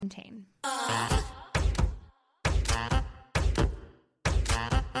Hello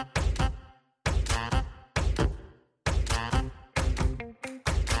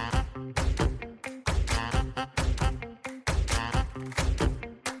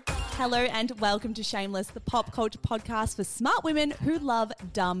and welcome to Shameless, the pop culture podcast for smart women who love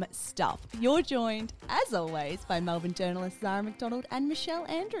dumb stuff. You're joined, as always, by Melbourne journalists Zara McDonald and Michelle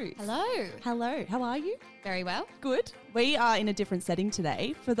Andrews. Hello. Hello. How are you? Very well. Good. We are in a different setting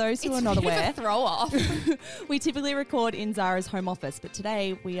today. For those who are not aware, it's a throw off. We typically record in Zara's home office, but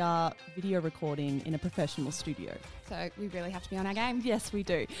today we are video recording in a professional studio. So we really have to be on our game. Yes, we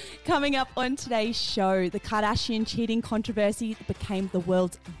do. Coming up on today's show, the Kardashian cheating controversy that became the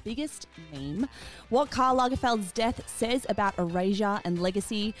world's biggest meme, what Karl Lagerfeld's death says about erasure and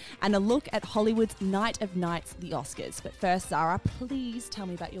legacy, and a look at Hollywood's Night of Nights, the Oscars. But first, Zara, please tell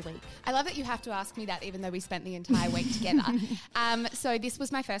me about your week. I love that you have to ask me that even though we spent the entire week together. So this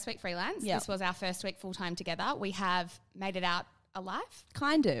was my first week freelance. Yep. This was our first week full-time together. We have made it out alive.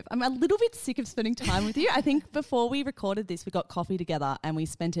 Kind of. I'm a little bit sick of spending time with you. I think before we recorded this, we got coffee together and we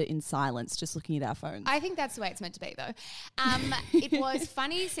spent it in silence, just looking at our phones. I think that's the way it's meant to be, though. It was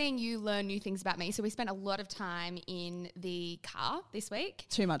funny seeing you learn new things about me. So we spent a lot of time in the car this week.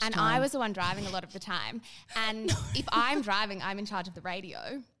 Too much and time. I was the one driving a lot of the time. And if I'm driving, I'm in charge of the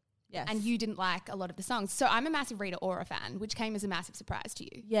radio. Yes. And you didn't like a lot of the songs. So I'm a massive Rita Ora fan, which came as a massive surprise to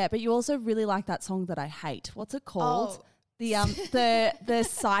you. Yeah, but you also really like that song that I hate. What's it called? Oh. The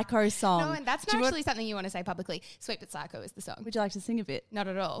Psycho song. No, and that's not actually something you want to say publicly. Sweet But Psycho is the song. Would you like to sing a bit? Not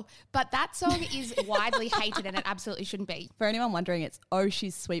at all. But that song is widely hated and it absolutely shouldn't be. For anyone wondering, it's Oh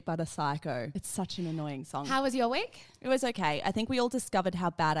She's Sweet But a Psycho. It's such an annoying song. How was your week? It was okay. I think we all discovered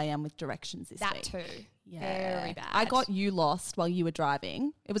how bad I am with directions this That week. too. Yeah. Very bad. I got you lost while you were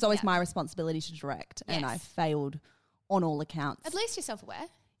driving. It was always my responsibility to direct, and I failed on all accounts. At least you're self-aware.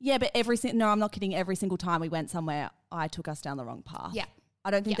 Yeah, but no, I'm not kidding. Every single time we went somewhere, I took us down the wrong path. Yeah.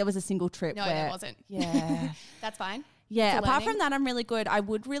 I don't think there was a single trip No, where... there wasn't. Yeah. That's fine. Yeah, It's a apart learning. from that, I'm really good. I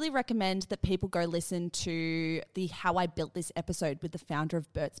would really recommend that people go listen to the How I Built This episode with the founder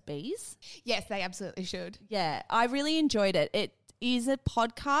of Burt's Bees. Yes, they absolutely should. Yeah, I really enjoyed it. It is a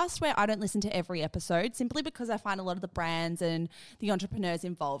podcast where I don't listen to every episode simply because I find a lot of the brands and the entrepreneurs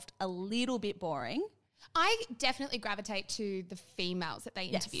involved a little bit boring. I definitely gravitate to the females that they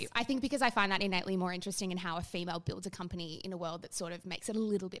interview. I think because I find that innately more interesting in how a female builds a company in a world that sort of makes it a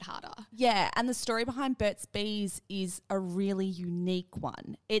little bit harder. Yeah, and the story behind Burt's Bees is a really unique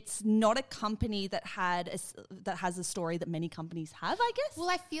one. It's not a company that has a story that many companies have, I guess.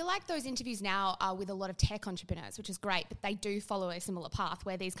 Well, I feel like those interviews now are with a lot of tech entrepreneurs, which is great, but they do follow a similar path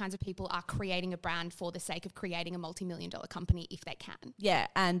where these kinds of people are creating a brand for the sake of creating a multi-million-dollar company if they can. Yeah,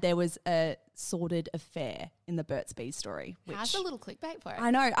 and there was a sordid affair in the Burt's Bees story. Which How's a little clickbait for it? I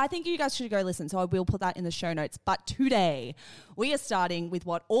know. I think you guys should go listen, so I will put that in the show notes. But today, we are starting with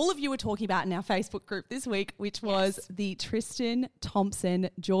what all of you were talking about in our Facebook group this week, which was the Tristan Thompson,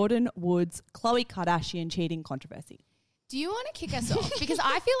 Jordan Woods, Khloe Kardashian cheating controversy. Do you want to kick us off? Because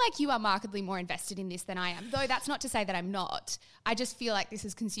I feel like you are markedly more invested in this than I am. Though that's not to say that I'm not. I just feel like this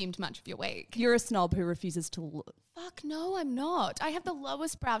has consumed much of your week. You're a snob who refuses to look. Fuck no, I'm not. I have the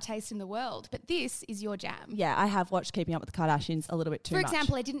lowest brow taste in the world, but this is your jam. Yeah, I have watched Keeping Up with the Kardashians a little bit too much. For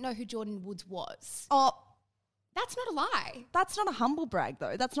example, I didn't know who Jordan Woods was. Oh, That's not a lie. that's not a humble brag,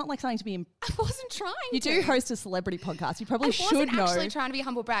 though. That's not like something to be... I wasn't trying You to. do host a celebrity podcast. You probably should know. I wasn't actually trying to be a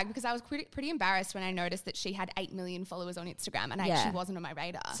humble brag because I was pretty embarrassed when I noticed that she had 8 million followers on Instagram and she wasn't on my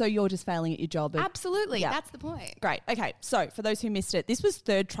radar. So you're just failing at your job. Absolutely. Yeah. That's the point. Great. Okay. So for those who missed it, this was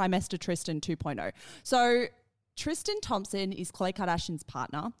third trimester Tristan 2.0. So Tristan Thompson is Khloe Kardashian's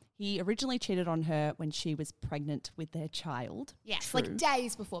partner. He originally cheated on her when she was pregnant with their child. Yes, True. like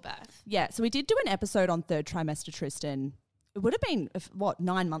days before birth. Yeah. So we did do an episode on third trimester Tristan. It would have been,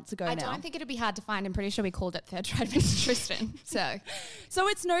 9 months ago now? I don't think it'd be hard to find. I'm pretty sure we called it third trimester Tristan. So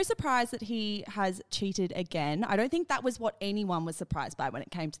it's no surprise that he has cheated again. I don't think that was what anyone was surprised by when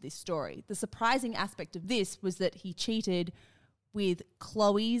it came to this story. The surprising aspect of this was that he cheated with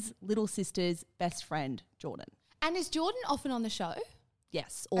Khloe's little sister's best friend, Jordan. And is Jordan often on the show?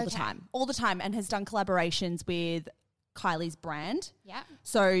 Yes, all the time, and has done collaborations with Kylie's brand. Yeah.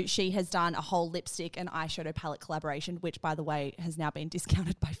 So she has done a whole lipstick and eyeshadow palette collaboration, which, by the way, has now been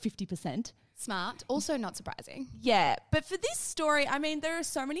discounted by 50%. Smart. Also not surprising. Yeah. But for this story, I mean, there are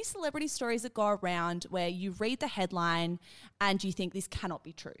so many celebrity stories that go around where you read the headline and you think this cannot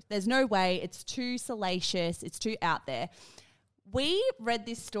be true. There's no way. It's too salacious. It's too out there. We read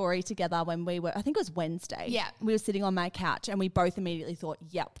this story together when we were, I think it was Wednesday. Yeah. We were sitting on my couch and we both immediately thought,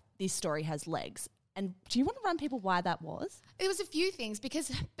 yep, this story has legs. And do you want to run people why that was? It was a few things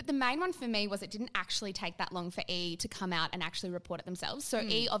but the main one for me was it didn't actually take that long for E to come out and actually report it themselves. So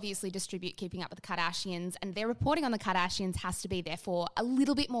E obviously distribute Keeping Up with the Kardashians, and their reporting on the Kardashians has to be therefore a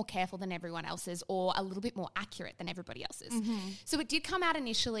little bit more careful than everyone else's or a little bit more accurate than everybody else's. So it did come out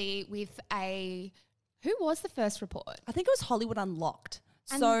initially with who was the first report? I think it was Hollywood Unlocked.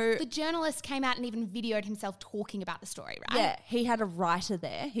 And so the journalist came out and even videoed himself talking about the story, right? Yeah, he had a writer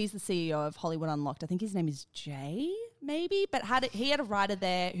there. He's the CEO of Hollywood Unlocked. I think his name is Jay, maybe. But he had a writer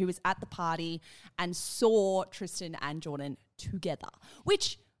there who was at the party and saw Tristan and Jordan together,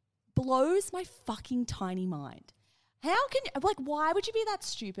 which blows my fucking tiny mind. How can why would you be that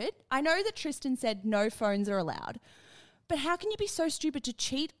stupid? I know that Tristan said no phones are allowed, but how can you be so stupid to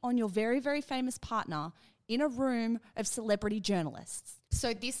cheat on your very, very famous partner in a room of celebrity journalists?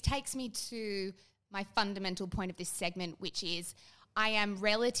 So this takes me to my fundamental point of this segment, which is I am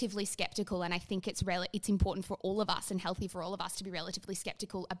relatively skeptical, and I think it's important for all of us and healthy for all of us to be relatively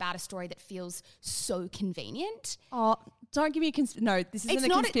skeptical about a story that feels so convenient. Oh, don't give me no, this isn't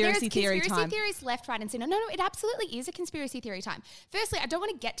a conspiracy theory time. Conspiracy theories left, right and centre. No, it absolutely is a conspiracy theory time. Firstly, I don't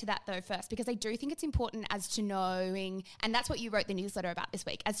want to get to that though first, because I do think it's important as to knowing, and that's what you wrote the newsletter about this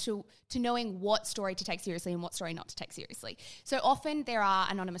week, as to knowing what story to take seriously and what story not to take seriously. So often there are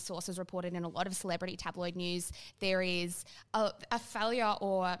anonymous sources reported in a lot of celebrity tabloid news. There is a failure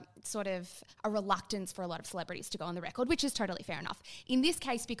or sort of a reluctance for a lot of celebrities to go on the record, which is totally fair enough. In this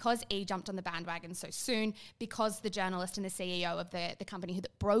case, because E jumped on the bandwagon so soon, because the journalist and the CEO of the company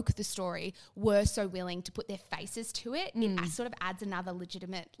that broke the story were so willing to put their faces to it, it sort of adds another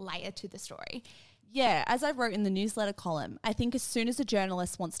legitimate layer to the story. Yeah, as I wrote in the newsletter column, I think as soon as a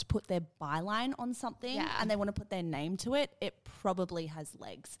journalist wants to put their byline on something and they want to put their name to it, it probably has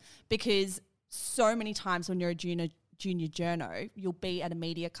legs. Because so many times when you're a junior journo, you'll be at a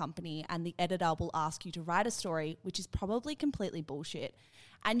media company and the editor will ask you to write a story, which is probably completely bullshit.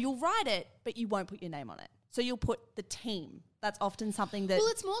 And you'll write it, but you won't put your name on it. So you'll put the team. That's often something that... Well,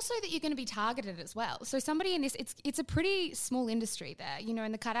 it's more so that you're going to be targeted as well. So somebody in this, it's a pretty small industry there, you know,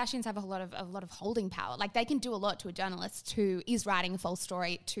 and the Kardashians have a lot of holding power. Like they can do a lot to a journalist who is writing a false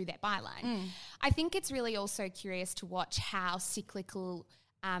story to their byline. I think it's really also curious to watch how cyclical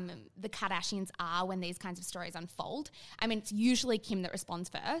the Kardashians are when these kinds of stories unfold. I mean, it's usually Kim that responds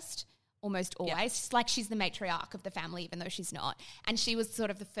first, almost always. Yeah. It's like she's the matriarch of the family, even though she's not. And she was sort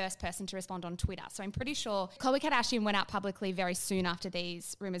of the first person to respond on Twitter. So I'm pretty sure Khloe Kardashian went out publicly very soon after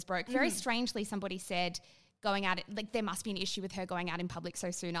these rumors broke. Very strangely, somebody said going out, like there must be an issue with her going out in public so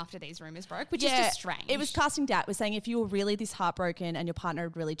soon after these rumors broke, which is just strange. It was casting doubt. It was saying if you were really this heartbroken and your partner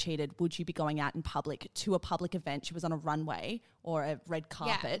had really cheated, would you be going out in public to a public event? She was on a runway or a red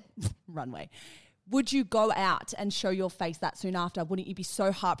carpet runway. Would you go out and show your face that soon after? Wouldn't you be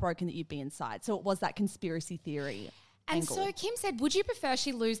so heartbroken that you'd be inside? So it was that conspiracy theory angle. So Kim said, would you prefer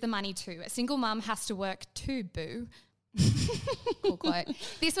she lose the money too? A single mum has to work too, boo. Cool quote.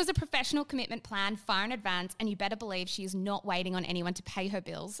 This was a professional commitment plan far in advance, and you better believe she is not waiting on anyone to pay her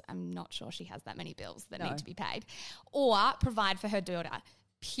bills. I'm not sure she has that many bills that need to be paid, or provide for her daughter.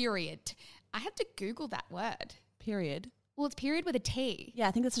 Period. I had to Google that word. Period. Well, it's period with a T. Yeah,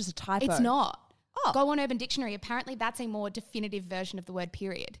 I think that's just a typo. It's not. Oh. Go on Urban Dictionary. Apparently that's a more definitive version of the word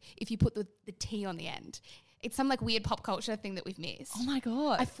period if you put the T on the end. It's some like weird pop culture thing that we've missed. Oh my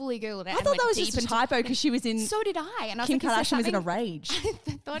God. I fully Googled it. I thought that was just a typo because she was in... So did I. And I was Kim like, Kardashian was in a rage.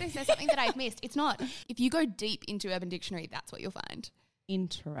 I thought, is there something that I've missed? It's not. If you go deep into Urban Dictionary, that's what you'll find.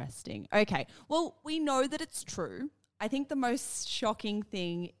 Interesting. Okay. Well, we know that it's true. I think the most shocking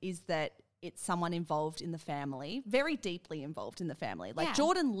thing is that it's someone involved in the family, very deeply involved in the family. Like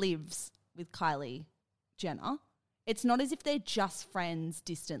Jordan lives with Kylie Jenner. It's not as if they're just friends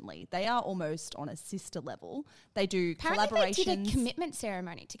distantly. They are almost on a sister level. They do apparently collaborations. They did a commitment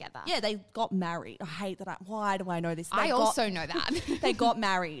ceremony together. Yeah, they got married. I hate that. Why do I know this? I also know that. They got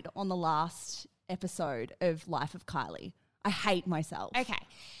married on the last episode of Life of Kylie. I hate myself. Okay.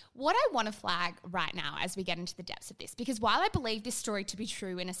 What I want to flag right now as we get into the depths of this, because while I believe this story to be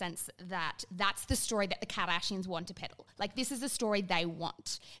true in a sense that that's the story that the Kardashians want to peddle, like this is the story they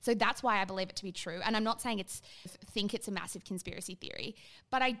want. So that's why I believe it to be true. And I'm not saying think it's a massive conspiracy theory,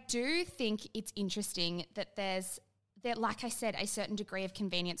 but I do think it's interesting that there's, like I said, a certain degree of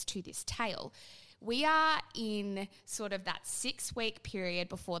convenience to this tale. We are in sort of that 6-week period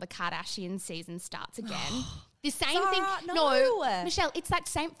before the Kardashian season starts again. The same Sarah, thing. No, Michelle, it's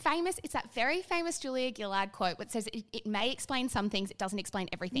that very famous Julia Gillard quote that says it may explain some things, it doesn't explain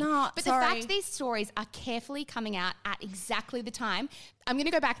everything. The fact these stories are carefully coming out at exactly the time. I'm going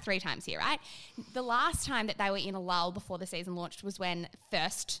to go back 3 times here, right? The last time that they were in a lull before the season launched was when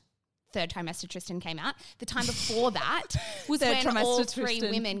first third trimester Tristan came out. The time before that was Third when all trimester three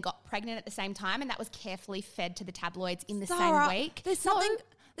Tristan. women got pregnant at the same time, and that was carefully fed to the tabloids in the Zara, same week. There's something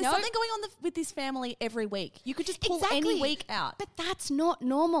going on with this family every week. You could just pull any week out. But that's not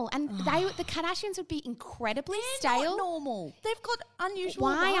normal. And the Kardashians would be incredibly stale. Not normal. They've got unusual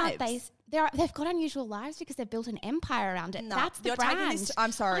Why lives. aren't they? They've got unusual lives because they've built an empire around it. No, That's the you're brand. taking this.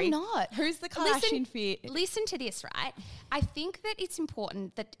 I'm sorry. I'm not. Who's the Kardashian fear? Listen to this, right? I think that it's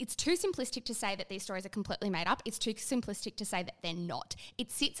important that it's too simplistic to say that these stories are completely made up. It's too simplistic to say that they're not.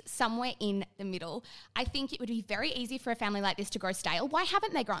 It sits somewhere in the middle. I think it would be very easy for a family like this to grow stale. Why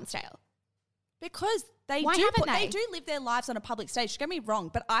haven't they grown stale? Because they do live their lives on a public stage. Don't get me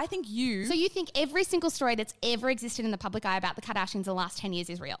wrong, but I think So you think every single story that's ever existed in the public eye about the Kardashians in the last 10 years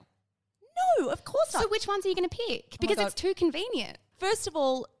is real? No, of course not. So which ones are you going to pick? Because it's too convenient. First of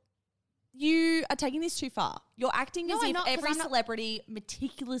all, you are taking this too far. You're acting as if every celebrity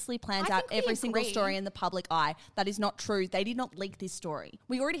meticulously plans out every single story in the public eye. That is not true. They did not leak this story.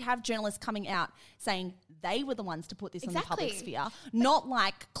 We already have journalists coming out saying they were the ones to put this on the public sphere. Not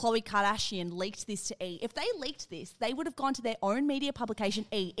like Khloe Kardashian leaked this to E. If they leaked this, they would have gone to their own media publication,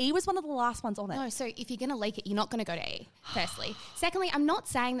 E. E was one of the last ones on it. No, so if you're going to leak it, you're not going to go to E, firstly. Secondly, I'm not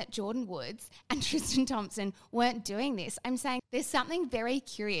saying that Jordan Woods and Tristan Thompson weren't doing this. I'm saying there's something very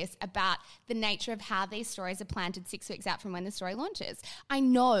curious about the nature of how these stories are planted 6 weeks out from when the story launches. I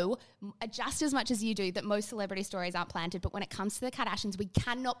know just as much as you do that most celebrity stories aren't planted, but when it comes to the Kardashians, we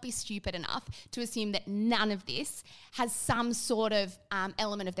cannot be stupid enough to assume that none of this has some sort of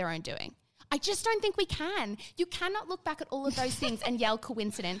element of their own doing. I just don't think we can. You cannot look back at all of those things and yell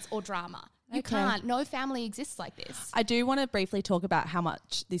coincidence or drama. You can't. No family exists like this. I do want to briefly talk about how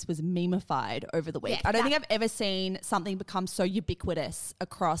much this was memified over the week. I don't think I've ever seen something become so ubiquitous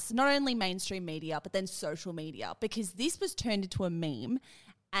across not only mainstream media, but then social media, because this was turned into a meme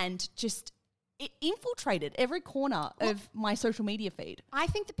and just it infiltrated every corner of my social media feed. I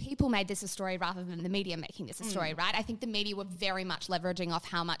think the people made this a story rather than the media making this a story, right? I think the media were very much leveraging off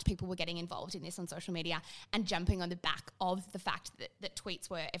how much people were getting involved in this on social media and jumping on the back of the fact that tweets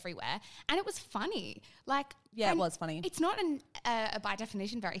were everywhere. And it was funny. It was funny. It's not by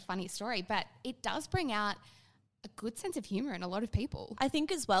definition, very funny story, but it does bring out a good sense of humour in a lot of people. I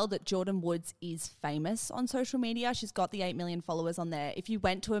think as well that Jordan Woods is famous on social media. She's got the 8 million followers on there. If you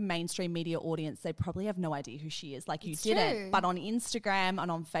went to a mainstream media audience, they probably have no idea who she is. Like you didn't. But on Instagram and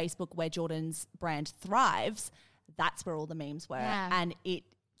on Facebook, where Jordan's brand thrives, that's where all the memes were. Yeah. And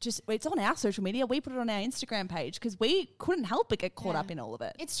it's on our social media. We put it on our Instagram page because we couldn't help but get caught up in all of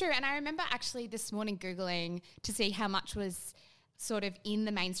it. It's true. And I remember actually this morning Googling to see how much was sort of in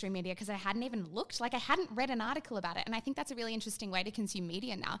the mainstream media because I hadn't even looked, I hadn't read an article about it. And I think that's a really interesting way to consume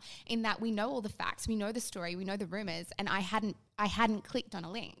media now, in that we know all the facts, we know the story, we know the rumors, and I hadn't clicked on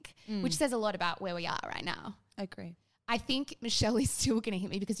a link, which says a lot about where we are right now. I agree. I think Michelle is still going to hit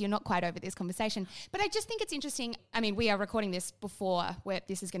me because you're not quite over this conversation. But I just think it's interesting. I mean, we are recording this before where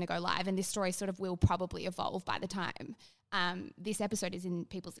this is going to go live, and this story sort of will probably evolve by the time this episode is in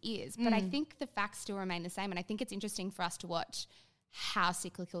people's ears. But I think the facts still remain the same, and I think it's interesting for us to watch how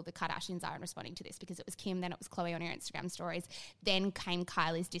cyclical the Kardashians are in responding to this, because it was Kim, then it was Khloe on her Instagram stories, then came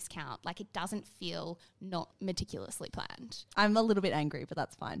Kylie's discount. It doesn't feel not meticulously planned. I'm a little bit angry, but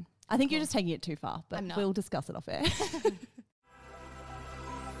that's fine. I think you're just taking it too far, but we'll discuss it off air.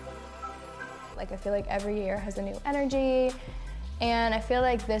 I feel like every year has a new energy, and I feel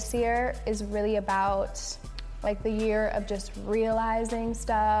like this year is really about the year of just realizing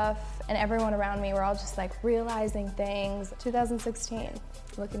stuff, and everyone around me, we're all just realizing things. 2016,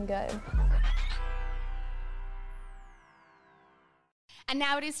 looking good. And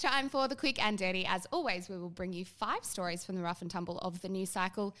now it is time for the quick and dirty. As always, we will bring you 5 stories from the rough and tumble of the news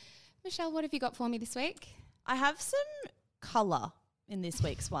cycle. Michelle, what have you got for me this week? I have some colour in this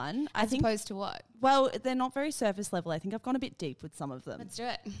week's one. As opposed to what? Well, they're not very surface level. I think I've gone a bit deep with some of them. Let's do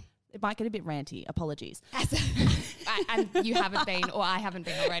it. It might get a bit ranty. Apologies. And you haven't been, or I haven't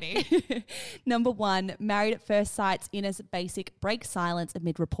been already. Number 1, Married at First Sight's Innes Basic breaks silence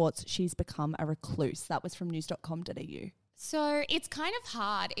amid reports she's become a recluse. That was from news.com.au. So it's kind of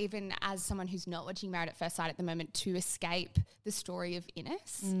hard, even as someone who's not watching Married at First Sight at the moment, to escape the story of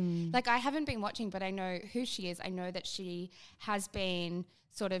Innes. I haven't been watching, but I know who she is. I know that she has been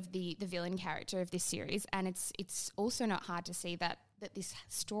sort of the villain character of this series, and it's also not hard to see that this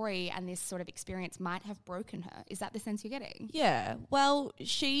story and this sort of experience might have broken her. Is that the sense you're getting? Yeah. Well,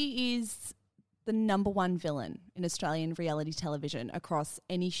 she is the number 1 villain in Australian reality television across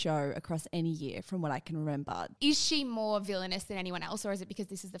any show, across any year, from what I can remember. Is she more villainous than anyone else, or is it because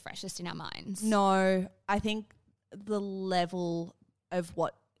this is the freshest in our minds? No, I think the level of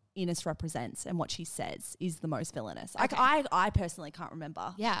what Ines represents and what she says is the most villainous. Okay. I personally can't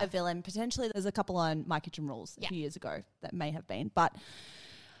remember Yeah. a villain. Potentially there's a couple on My Kitchen Rules a few years ago that may have been. But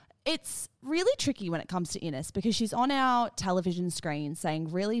it's really tricky when it comes to Ines because she's on our television screen saying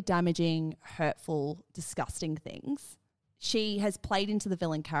really damaging, hurtful, disgusting things. She has played into the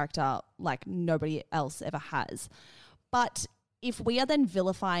villain character like nobody else ever has. But if we are then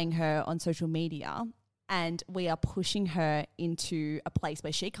vilifying her on social media and we are pushing her into a place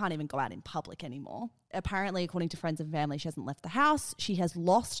where she can't even go out in public anymore. Apparently, according to friends and family, she hasn't left the house. She has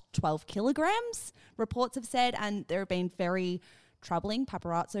lost 12 kilograms, reports have said, and there have been very troubling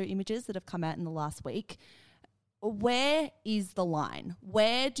paparazzo images that have come out in the last week. Where is the line?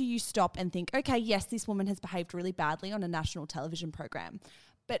 Where do you stop and think, okay, yes, this woman has behaved really badly on a national television program,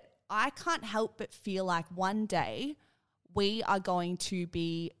 but I can't help but feel like one day we are going to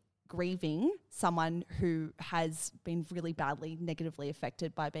be grieving someone who has been really badly negatively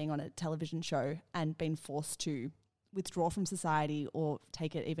affected by being on a television show and been forced to withdraw from society or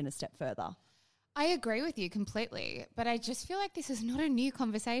take it even a step further. I agree with you completely, but I just feel like this is not a new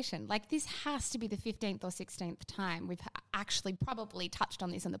conversation. Like this has to be the 15th or 16th time we've actually probably touched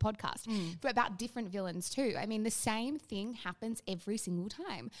on this on the podcast, but about different villains too. I mean, the same thing happens every single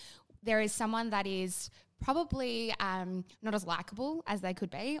time. There is someone that is probably not as likable as they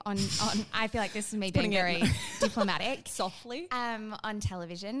could be on I feel like this is me being very diplomatic. Softly. On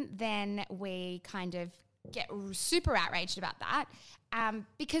television, then we kind of get super outraged about that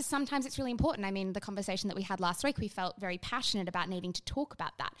because sometimes it's really important. I mean, the conversation that we had last week, we felt very passionate about needing to talk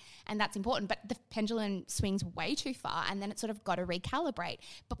about that, and that's important, but the pendulum swings way too far and then it's sort of got to recalibrate.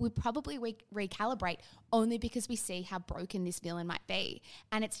 But we probably recalibrate only because we see how broken this villain might be,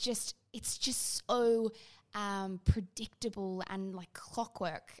 and it's just so predictable and like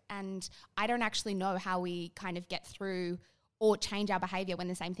clockwork, and I don't actually know how we kind of get through or change our behavior when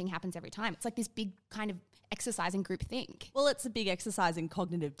the same thing happens every time. It's like this big kind of exercise in groupthink. Well, it's a big exercise in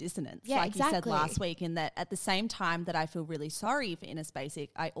cognitive dissonance, Yeah, like exactly. you said last week, in that at the same time that I feel really sorry for Ines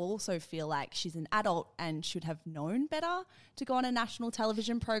Basic, I also feel like she's an adult and should have known better to go on a national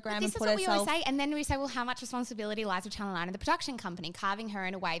television program and put herself... This is what we always say, and then we say, well, how much responsibility lies with Channel 9 and the production company, carving her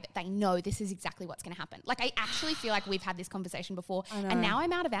in a way that they know this is exactly what's going to happen. Like, I actually feel like we've had this conversation before, and now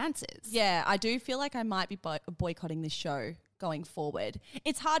I'm out of answers. Yeah, I do feel like I might be boycotting this show going forward.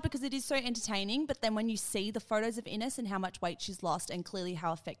 It's hard because it is so entertaining, but then when you see the photos of Ines and how much weight she's lost and clearly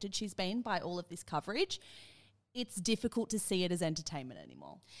how affected she's been by all of this coverage, it's difficult to see it as entertainment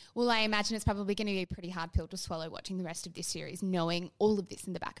anymore. Well, I imagine it's probably going to be a pretty hard pill to swallow watching the rest of this series, knowing all of this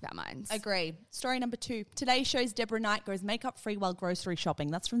in the back of our minds. Agree. Story number 2. Today's show's Deborah Knight goes makeup free while grocery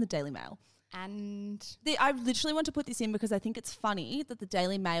shopping. That's from the Daily Mail. And I literally want to put this in because I think it's funny that the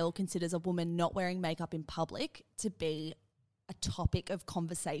Daily Mail considers a woman not wearing makeup in public to be a topic of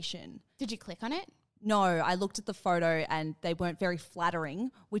conversation. did you click on it? No, I looked at the photo and they weren't very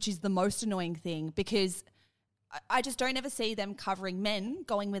flattering, which is the most annoying thing because I just don't ever see them covering men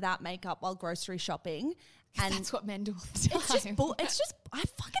going without makeup while grocery shopping. And That's what men do all the time. it's just, I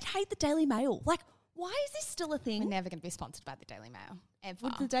fucking hate the Daily Mail. Like, why is this still a thing? We're never going to be sponsored by the Daily Mail, ever.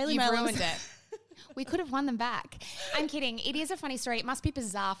 Would the Daily You've Mail ruined it. We could have won them back. I'm kidding. It is a funny story. It must be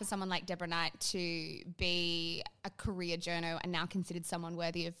bizarre for someone like Deborah Knight to be a career journo and now considered someone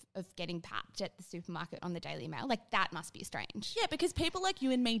worthy of getting patched at the supermarket on the Daily Mail. Like, that must be strange. Yeah, because people like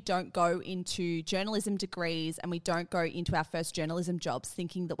you and me don't go into journalism degrees and we don't go into our first journalism jobs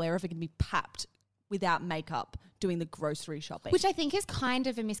thinking that we're ever going to be papped without makeup doing the grocery shopping. Which I think is kind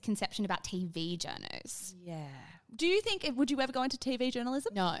of a misconception about TV journos. Yeah. Do you think, would you ever go into TV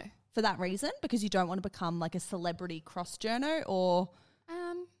journalism? No. For that reason? Because you don't want to become like a celebrity cross-journo, or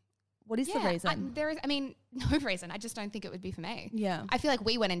what is the reason? There is, I mean, no reason. I just don't think it would be for me. Yeah. I feel like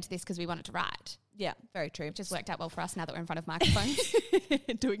we went into this because we wanted to write. Yeah, very true. It just worked out well for us now that we're in front of microphones.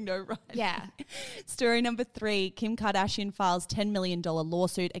 Doing no right. Yeah. Story number 3, Kim Kardashian files $10 million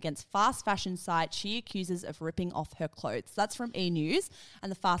lawsuit against fast fashion site she accuses of ripping off her clothes. That's from E! News,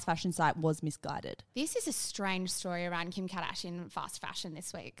 and the fast fashion site was misguided. This is a strange story around Kim Kardashian and fast fashion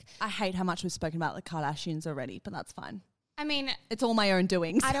this week. I hate how much we've spoken about the Kardashians already, but that's fine. I mean, It's all my own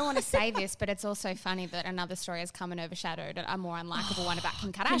doings. I don't want to say this, but it's also funny that another story has come and overshadowed a more unlikable one about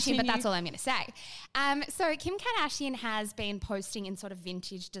Kim Kardashian, but that's all I'm going to say. So Kim Kardashian has been posting in sort of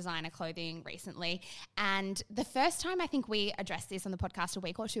vintage designer clothing recently, and the first time I think we addressed this on the podcast a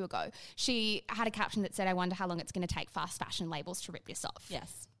week or two ago, she had a caption that said, "I wonder how long it's going to take fast fashion labels to rip this off."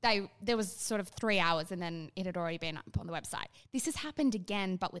 Yes. there was sort of 3 hours and then it had already been up on the website. This has happened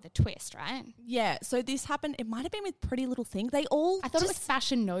again, but with a twist, right? Yeah, so this happened, it might have been with Pretty Little Thing. I thought it was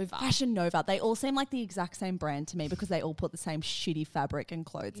Fashion Nova. Fashion Nova. They all seem like the exact same brand to me because they all put the same shitty fabric and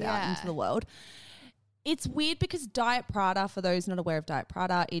clothes out into the world. It's weird because Diet Prada, for those not aware of Diet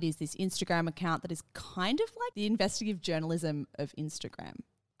Prada, it is this Instagram account that is kind of like the investigative journalism of Instagram,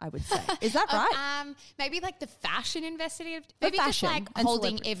 I would say. Is that right? Maybe like the fashion investigative. The maybe fashion just like and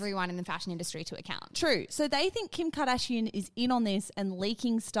holding celebrities. everyone in the fashion industry to account. True. So they think Kim Kardashian is in on this and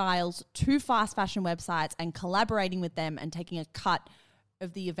leaking styles to fast fashion websites and collaborating with them and taking a cut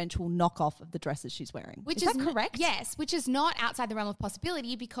of the eventual knockoff of the dresses she's wearing. Which is that correct? Yes, which is not outside the realm of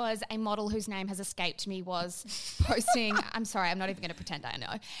possibility because a model whose name has escaped me was posting, I'm sorry, I'm not even going to pretend I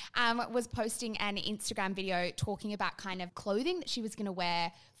know, was posting an Instagram video talking about kind of clothing that she was going to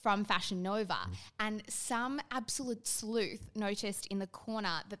wear from Fashion Nova. And some absolute sleuth noticed in the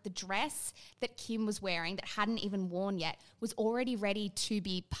corner that the dress that Kim was wearing that hadn't even worn yet was already ready to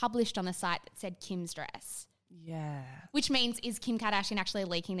be published on the site that said Kim's dress. Yeah. Which means, is Kim Kardashian actually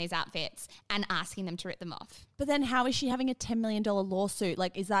leaking these outfits and asking them to rip them off? But then how is she having a $10 million lawsuit?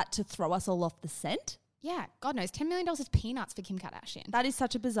 Like, is that to throw us all off the scent? Yeah, God knows. $10 million is peanuts for Kim Kardashian. That is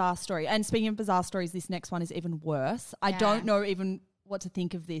such a bizarre story. And speaking of bizarre stories, this next one is even worse. I Yeah. don't know even what to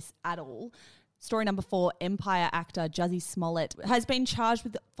think of this at all. Story number 4, Empire actor Jussie Smollett has been charged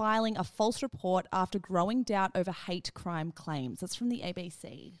with filing a false report after growing doubt over hate crime claims. That's from the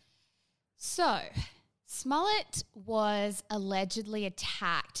ABC. So, Smollett was allegedly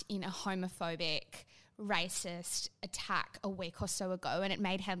attacked in a homophobic, racist attack a week or so ago, and it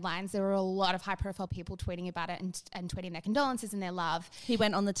made headlines. There were a lot of high-profile people tweeting about it and tweeting their condolences and their love. He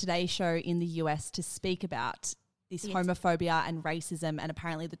went on the Today Show in the US to speak about this homophobia and racism, and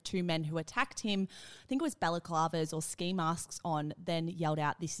apparently the 2 men who attacked him, I think it was balaclavas or ski masks on, then yelled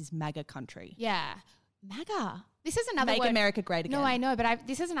out, "This is MAGA country." Yeah. MAGA. This is another Make word. America great again. No, I know, but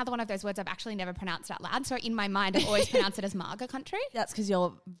this is another one of those words I've actually never pronounced out loud. So in my mind, I always pronounce it as MAGA country. That's because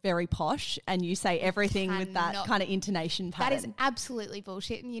you're very posh and you say everything with that Cannot. kind of intonation pattern. That is absolutely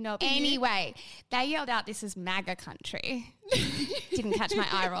bullshit. And anyway, they yelled out, "This is MAGA country." Didn't catch my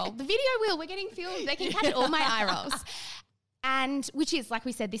eye roll. The video will. We're getting filmed. They can catch all my eye rolls. And which is, like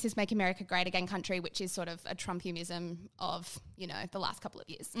we said, this is Make America Great Again country, which is sort of a Trumpism of, the last couple of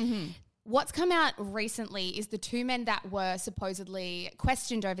years. Mm-hmm. What's come out recently is the 2 men that were supposedly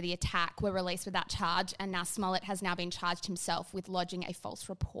questioned over the attack were released without charge, and now Smollett has now been charged himself with lodging a false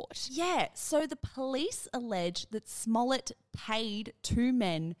report. Yeah, so the police allege that Smollett paid 2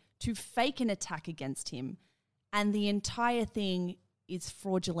 men to fake an attack against him, and the entire thing is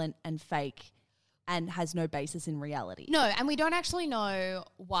fraudulent and fake and has no basis in reality. No, and we don't actually know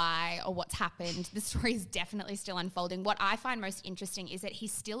why or what's happened. The story is definitely still unfolding. What I find most interesting is that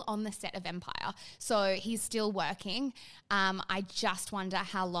he's still on the set of Empire. So he's still working. I just wonder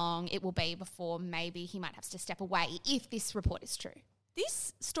how long it will be before maybe he might have to step away if this report is true.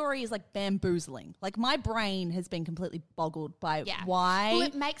 This story is like bamboozling. Like my brain has been completely boggled by why. Well,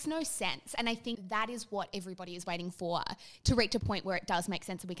 it makes no sense. And I think that is what everybody is waiting for, to reach a point where it does make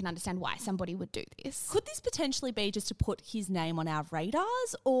sense and we can understand why somebody would do this. Could this potentially be just to put his name on our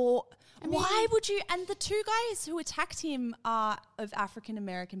radars? Or why would you? And the 2 guys who attacked him are of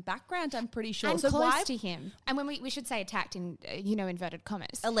African-American background, I'm pretty sure. And so close why to him. And when we should say attacked in, inverted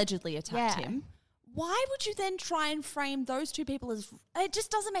commas. allegedly attacked Yeah. him. Why would you then try and frame those 2 people as... It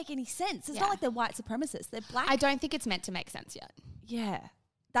just doesn't make any sense. It's not like they're white supremacists. They're black. I don't think it's meant to make sense yet. Yeah.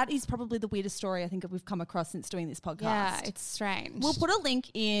 That is probably the weirdest story I think we've come across since doing this podcast. Yeah, it's strange. We'll put a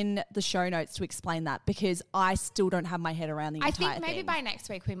link in the show notes to explain that because I still don't have my head around the entire thing. I think maybe by next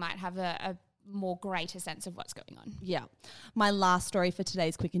week we might have a more greater sense of what's going on. Yeah. My last story for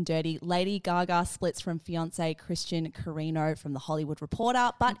today's Quick and Dirty. Lady Gaga splits from fiancé Christian Carino from The Hollywood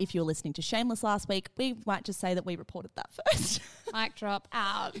Reporter. But if you were listening to Shameless last week, we might just say that we reported that first. Mic drop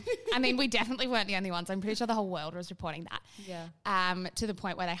out. I mean, we definitely weren't the only ones. I'm pretty sure the whole world was reporting that. Yeah. To the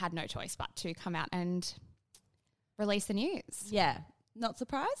point where they had no choice but to come out and release the news. Yeah. Not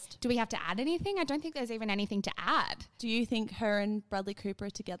surprised? Do we have to add anything? I don't think there's even anything to add. Do you think her and Bradley Cooper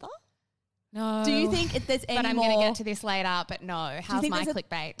are together? No. Do you think if there's any But I'm more... going to get to this later, but no. How's think my there's a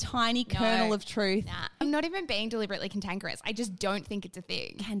clickbait? tiny kernel of truth? Nah. I'm not even being deliberately cantankerous. I just don't think it's a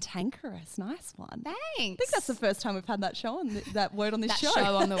thing. Cantankerous. Nice one. Thanks. I think that's the first time we've had that show on that word on this that show.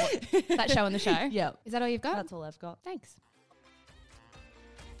 show on the that show on the show. Yeah. Is that all you've got? That's all I've got. Thanks.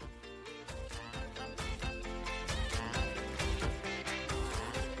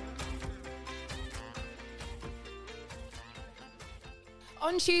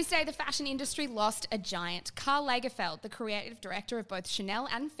 On Tuesday, the fashion industry lost a giant. Karl Lagerfeld, the creative director of both Chanel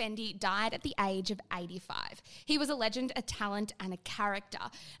and Fendi, died at the age of 85. He was a legend, a talent and a character,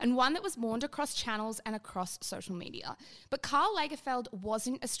 and one that was mourned across channels and across social media. But Karl Lagerfeld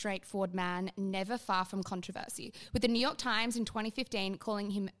wasn't a straightforward man, never far from controversy, with the New York Times in 2015 calling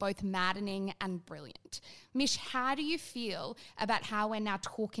him both maddening and brilliant. Mish, how do you feel about how we're now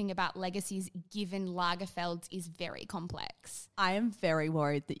talking about legacies given Lagerfeld's is very complex? I am very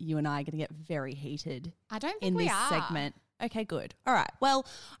worried that you and I are going to get very heated I don't think in we this are. segment. Okay, good. All right. Well,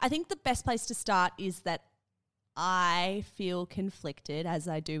 I think the best place to start is that I feel conflicted, as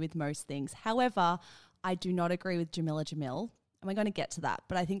I do with most things. However, I do not agree with Jamila Jamil, and we're going to get to that.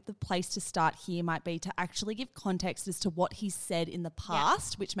 But I think the place to start here might be to actually give context as to what he's said in the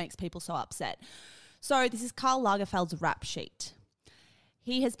past, which makes people so upset. So this is Karl Lagerfeld's rap sheet.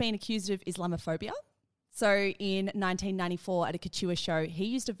 He has been accused of Islamophobia. So in 1994 at a couture show, he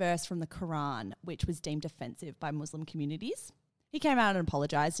used a verse from the Quran, which was deemed offensive by Muslim communities. He came out and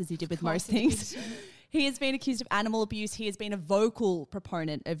apologised, as he did with most things. He has been accused of animal abuse. He has been a vocal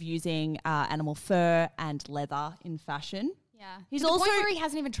proponent of using animal fur and leather in fashion. Yeah. He's to the also point where he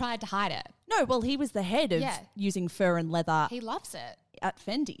hasn't even tried to hide it. No, well, he was the head of using fur and leather He loves it. at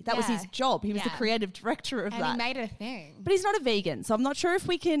Fendi. That was his job. He was the creative director of And that. he made it a thing. But he's not a vegan, so I'm not sure if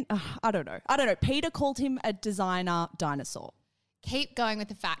we can... I don't know. Peter called him a designer dinosaur. Keep going with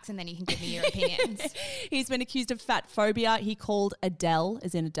the facts and then you can give me your opinions. He's been accused of fat phobia. He called Adele,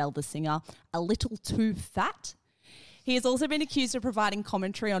 as in Adele the singer, a little too fat. He has also been accused of providing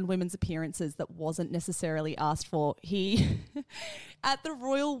commentary on women's appearances that wasn't necessarily asked for. He, at the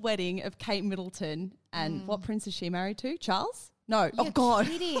royal wedding of Kate Middleton, and what prince is she married to? Charles? No. You're oh, God.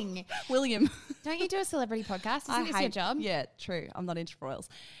 kidding. William. Don't you do a celebrity podcast? Isn't this your job? Yeah, true. I'm not into royals.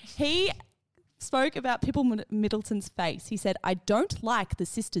 He spoke about Pippa Middleton's face. He said, I don't like the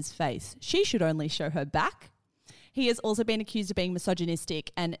sister's face. She should only show her back. He has also been accused of being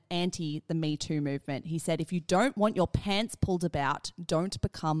misogynistic and anti the Me Too movement. He said, if you don't want your pants pulled about, don't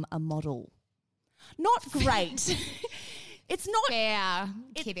become a model. Not great. It's not fair.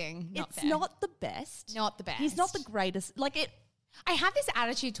 Kidding. Not it's fair. not the best. Not the best. He's not the greatest. I have this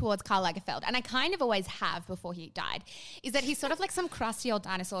attitude towards Karl Lagerfeld, and I kind of always have before he died, is that he's sort of like some crusty old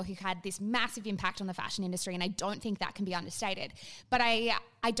dinosaur who had this massive impact on the fashion industry, and I don't think that can be understated. But I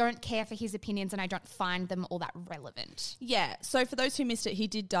don't care for his opinions, and I don't find them all that relevant. Yeah. So for those who missed it, he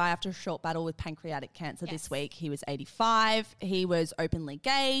did die after a short battle with pancreatic cancer this week. He was 85. He was openly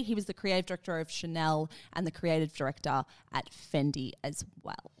gay. He was the creative director of Chanel and the creative director at Fendi as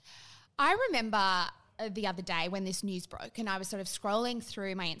well. I remember the other day when this news broke and I was sort of scrolling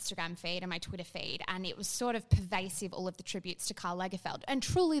through my Instagram feed and my Twitter feed, and it was sort of pervasive, all of the tributes to Karl Lagerfeld. And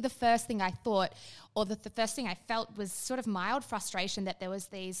truly the first thing I thought, or the first thing I felt, was sort of mild frustration that there was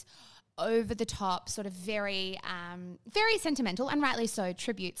these over the top, sort of very sentimental, and rightly so,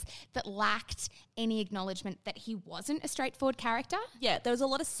 tributes that lacked any acknowledgement that he wasn't a straightforward character. Yeah, there was a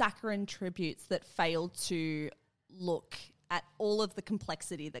lot of saccharine tributes that failed to look at all of the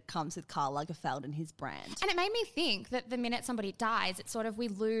complexity that comes with Karl Lagerfeld and his brand. And it made me think that the minute somebody dies, it's sort of we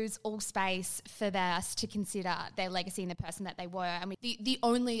lose all space for us to consider their legacy and the person that they were. And the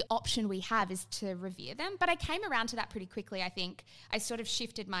only option we have is to revere them. But I came around to that pretty quickly, I think. I sort of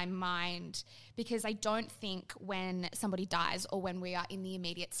shifted my mind because I don't think when somebody dies or when we are in the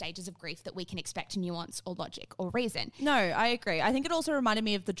immediate stages of grief that we can expect nuance or logic or reason. No, I agree. I think it also reminded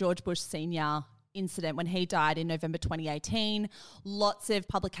me of the George Bush Sr. incident when he died in November 2018. Lots of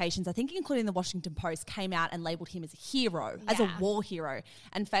publications, I think including the Washington Post, came out and labelled him as a hero, as a war hero,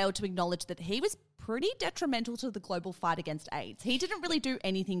 and failed to acknowledge that he was pretty detrimental to the global fight against AIDS. He didn't really do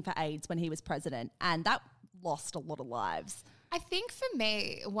anything for AIDS when he was president, and that lost a lot of lives. I think for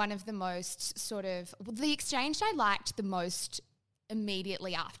me, one of the most the exchange I liked the most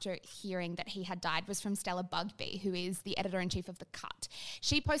immediately after hearing that he had died was from Stella Bugbee, who is the editor-in-chief of The Cut.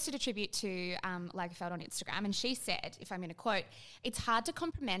 She posted a tribute to Lagerfeld on Instagram, and she said, if I'm going to quote, "It's hard to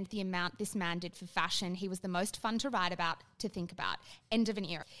comprehend the amount this man did for fashion. He was the most fun to write about, to think about. End of an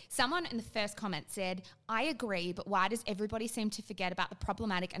era." Someone in the first comment said, "I agree, but why does everybody seem to forget about the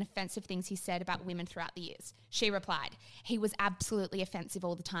problematic and offensive things he said about women throughout the years?" She replied, "He was absolutely offensive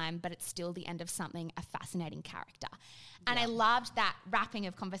all the time, but it's still the end of something, a fascinating character." And I loved that wrapping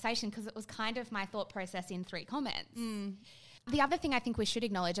of conversation because it was kind of my thought process in 3 comments. The other thing I think we should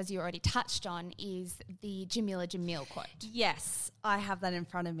acknowledge, as you already touched on, is the Jamila Jamil quote. Yes, I have that in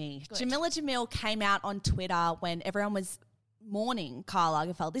front of me. Good. Jamila Jamil came out on Twitter when everyone was mourning Karl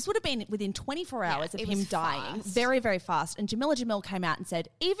Lagerfeld. This would have been within 24 hours of him dying. Fast. Very, very fast. And Jamila Jamil came out and said,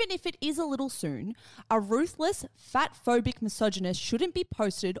 even if it is a little soon, a ruthless, fat-phobic misogynist shouldn't be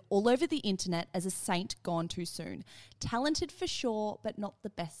posted all over the internet as a saint gone too soon. Talented for sure, but not the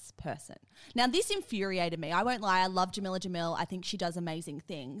best person. Now, this infuriated me. I won't lie. I love Jamila Jamil. I think she does amazing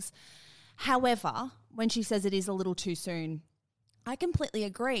things. However, when she says it is a little too soon, I completely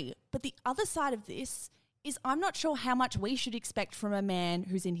agree. But the other side of this is I'm not sure how much we should expect from a man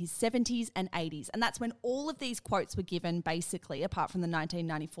who's in his 70s and 80s. And that's when all of these quotes were given, basically, apart from the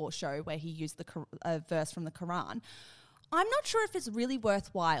 1994 show where he used a verse from the Quran. I'm not sure if it's really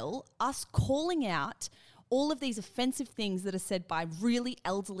worthwhile us calling out all of these offensive things that are said by really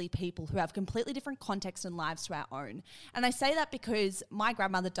elderly people who have completely different context and lives to our own. And I say that because my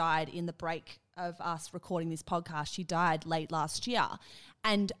grandmother died in the break of us recording this podcast. She died late last year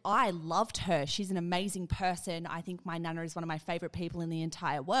and I loved her. She's an amazing person. I think my nana is one of my favourite people in the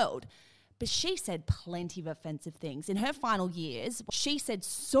entire world. But she said plenty of offensive things. In her final years, she said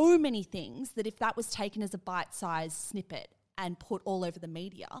so many things that if that was taken as a bite-sized snippet and put all over the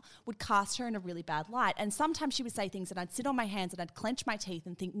media, would cast her in a really bad light. And sometimes she would say things and I'd sit on my hands and I'd clench my teeth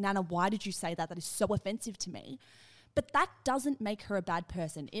and think, Nana, why did you say that? That is so offensive to me. But that doesn't make her a bad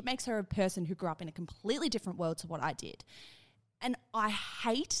person. It makes her a person who grew up in a completely different world to what I did. And I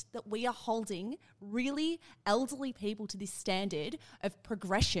hate that we are holding really elderly people to this standard of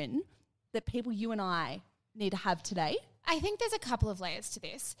progression that people you and I need to have today. I think there's a couple of layers to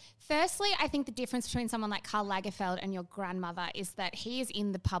this. Firstly, I think the difference between someone like Karl Lagerfeld and your grandmother is that he is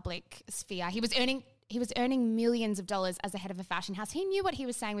in the public sphere. He was earning millions of dollars as the head of a fashion house. He knew what he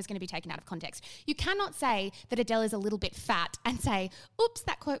was saying was going to be taken out of context. You cannot say that Adele is a little bit fat and say, oops,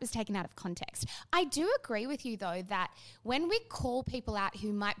 that quote was taken out of context. I do agree with you, though, that when we call people out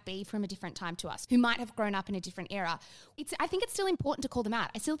who might be from a different time to us, who might have grown up in a different era, I think it's still important to call them out.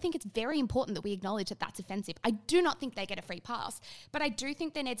 I still think it's very important that we acknowledge that that's offensive. I do not think they get a free pass, but I do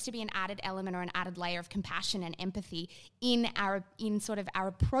think there needs to be an added element or an added layer of compassion and empathy in sort of our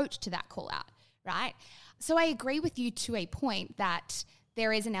approach to that call out. Right? So I agree with you to a point that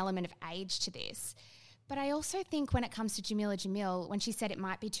there is an element of age to this. But I also think when it comes to Jamila Jamil, when she said it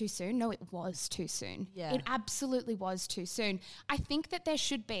might be too soon, no, it was too soon. Yeah. It absolutely was too soon. I think that there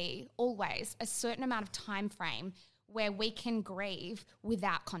should be always a certain amount of time frame where we can grieve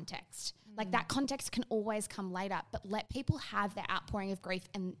without context. Like that context can always come later, but let people have their outpouring of grief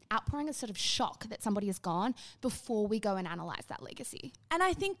and outpouring of sort of shock that somebody is gone before we go and analyse that legacy. And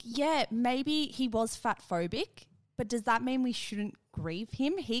I think, yeah, maybe he was fat phobic, but does that mean we shouldn't grieve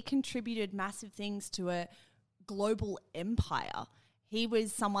him? He contributed massive things to a global empire. He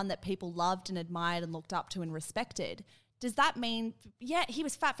was someone that people loved and admired and looked up to and respected. Does that mean, yeah, he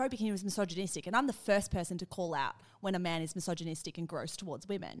was fat phobic and he was misogynistic, and I'm the first person to call out when a man is misogynistic and gross towards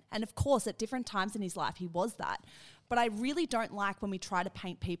women. And of course, at different times in his life, he was that. But I really don't like when we try to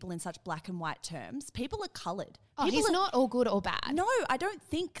paint people in such black and white terms. People are coloured. Oh, he's not all good or bad. No, I don't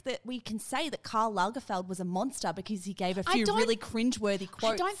think that we can say that Karl Lagerfeld was a monster because he gave a few really cringeworthy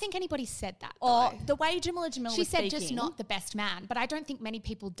quotes. I don't think anybody said that, Or though. the way Jamila Jamil She was said speaking, just not the best man, but I don't think many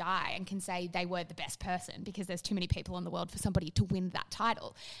people die and can say they were the best person because there's too many people in the world for somebody to win that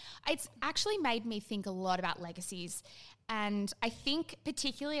title. It's actually made me think a lot about legacies, and I think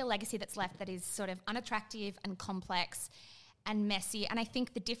particularly a legacy that's left that is sort of unattractive and complex and messy. And I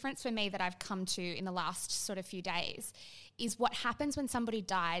think the difference for me that I've come to in the last sort of few days is what happens when somebody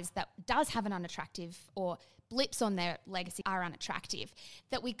dies that does have an unattractive or blips on their legacy are unattractive,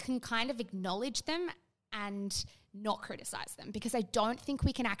 that we can kind of acknowledge them and not criticize them, because I don't think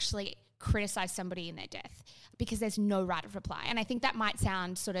we can actually criticize somebody in their death because there's no right of reply. And I think that might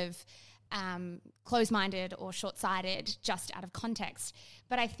sound sort of close-minded or short-sighted just out of context.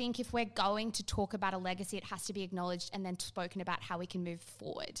 But I think if we're going to talk about a legacy, it has to be acknowledged and then spoken about how we can move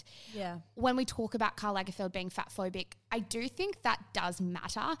forward. Yeah. When we talk about Karl Lagerfeld being fat-phobic, I do think that does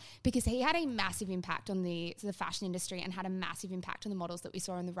matter because he had a massive impact on the fashion industry and had a massive impact on the models that we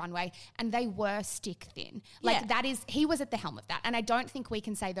saw on the runway, and they were stick thin. Like that is, he was at the helm of that. And I don't think we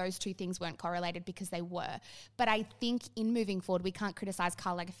can say those two things weren't correlated because they were. But I think in moving forward, we can't criticize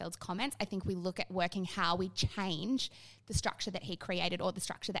Karl Lagerfeld's comments. I think we look at working how we change the structure that he created or the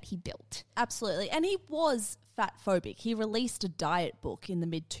structure that he built. Absolutely. And he was fat phobic. He released a diet book in the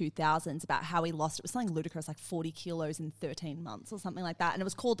mid-2000s about how he lost, it was something ludicrous, like 40 kilos in 13 months or something like that. And it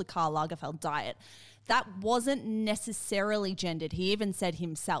was called the Karl Lagerfeld diet. That wasn't necessarily gendered. He even said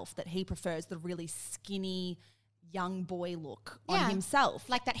himself that he prefers the really skinny young boy look on himself.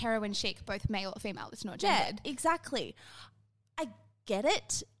 Like that heroin chic, both male or female. It's not gendered. Yeah, exactly. I get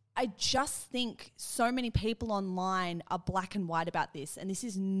it. I just think so many people online are black and white about this, and this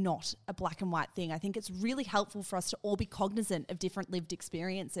is not a black and white thing. I think it's really helpful for us to all be cognizant of different lived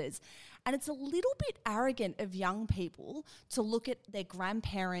experiences. And it's a little bit arrogant of young people to look at their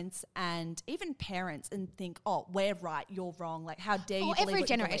grandparents and even parents and think, oh, we're right, you're wrong. Like, how dare you believe every what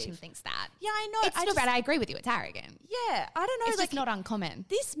generation you believe? thinks that. Yeah, I know. It's not bad. I agree with you. It's arrogant. Yeah, I don't know. It's just not uncommon.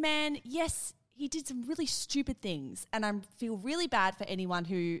 This man, yes, he did some really stupid things, and I feel really bad for anyone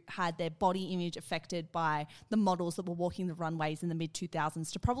who had their body image affected by the models that were walking the runways in the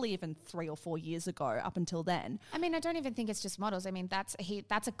mid-2000s to probably even 3 or 4 years ago up until then. I mean, I don't even think it's just models. I mean, that's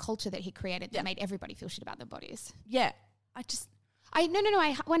a culture that he created that made everybody feel shit about their bodies. Yeah, I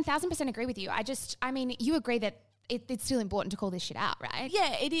 1000% agree with you. I mean, you agree that it's still important to call this shit out, right?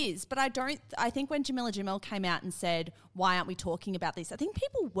 Yeah, it is. But I think when Jamila Jamil came out and said, why aren't we talking about this? I think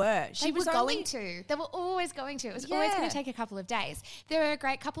people were. They were always going to. It was always going to take a couple of days. There were a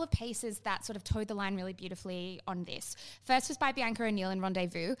great couple of pieces that sort of towed the line really beautifully on this. First was by Bianca O'Neill in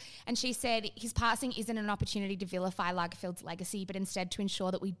Rendezvous. And she said, his passing isn't an opportunity to vilify Lagerfeld's legacy, but instead to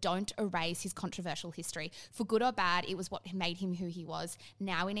ensure that we don't erase his controversial history. For good or bad, it was what made him who he was.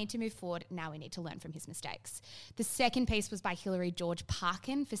 Now we need to move forward. Now we need to learn from his mistakes. The second piece was by Hilary George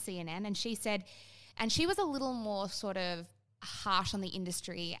Parkin for CNN, and she said, and she was a little more sort of harsh on the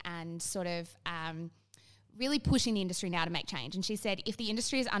industry and sort of really pushing the industry now to make change. And she said, if the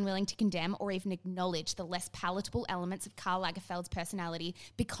industry is unwilling to condemn or even acknowledge the less palatable elements of Karl Lagerfeld's personality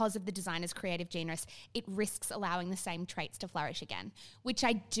because of the designer's creative genius, it risks allowing the same traits to flourish again, which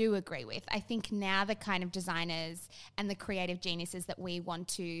I do agree with. I think now the kind of designers and the creative geniuses that we want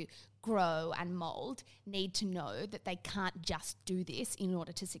to grow and mold need to know that they can't just do this in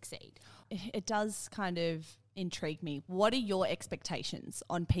order to succeed. It does kind of intrigue me. What are your expectations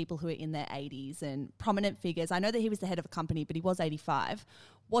on people who are in their 80s and prominent figures? I know that he was the head of a company, but he was 85.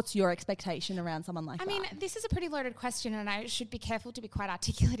 What's your expectation around someone like that? I mean, this is a pretty loaded question, and I should be careful to be quite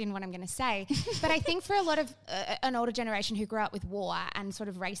articulate in what I'm going to say. But I think for a lot of an older generation who grew up with war and sort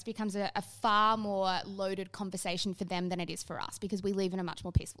of race becomes a far more loaded conversation for them than it is for us, because we live in a much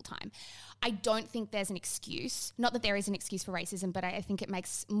more peaceful time. I don't think there's an excuse. Not that there is an excuse for racism, but I think it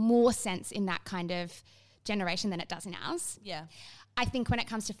makes more sense in that kind of generation than it does in ours. Yeah. I think when it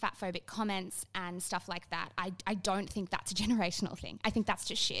comes to fatphobic comments and stuff like that, I don't think that's a generational thing. I think that's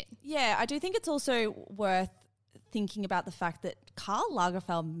just shit. Yeah, I do think it's also worth thinking about the fact that Karl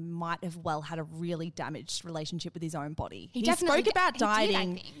Lagerfeld might have well had a really damaged relationship with his own body. He spoke about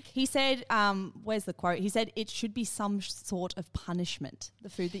dieting. He said, where's the quote? He said, it should be some sort of punishment, the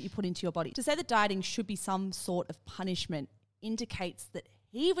food that you put into your body. To say that dieting should be some sort of punishment indicates that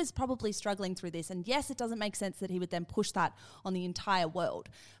he was probably struggling through this. And yes, it doesn't make sense that he would then push that on the entire world.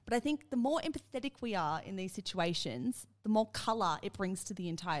 But I think the more empathetic we are in these situations, the more colour it brings to the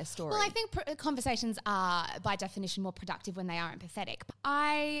entire story. Well, I think conversations are, by definition, more productive when they are empathetic.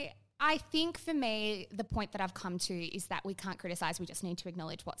 I think for me, the point that I've come to is that we can't criticise, we just need to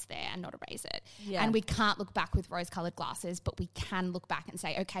acknowledge what's there and not erase it. Yeah. And we can't look back with rose-coloured glasses, but we can look back and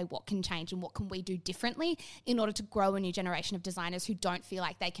say, okay, what can change and what can we do differently in order to grow a new generation of designers who don't feel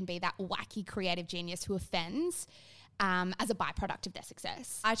like they can be that wacky creative genius who offends as a byproduct of their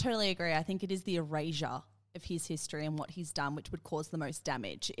success. I totally agree. I think it is the erasure of his history and what he's done which would cause the most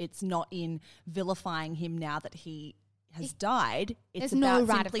damage. It's not in vilifying him now that he has died. It's about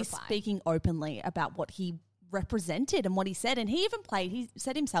simply speaking openly about what he represented and what he said. And he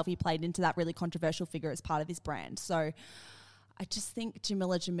said himself he played into that really controversial figure as part of his brand. So I just think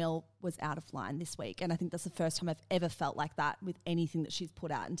Jamila Jamil was out of line this week. And I think that's the first time I've ever felt like that with anything that she's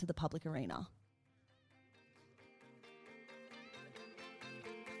put out into the public arena.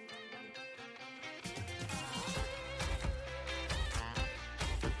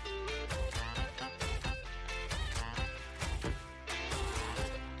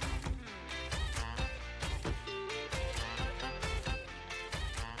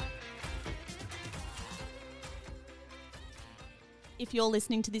 If you're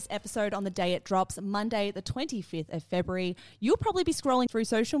listening to this episode on the day it drops, Monday, the 25th of February, you'll probably be scrolling through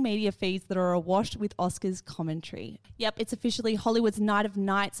social media feeds that are awash with Oscars commentary. Yep, it's officially Hollywood's Night of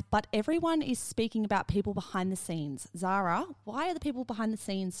Nights, but everyone is speaking about people behind the scenes. Zara, why are the people behind the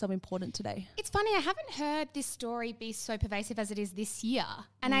scenes so important today? It's funny, I haven't heard this story be so pervasive as it is this year.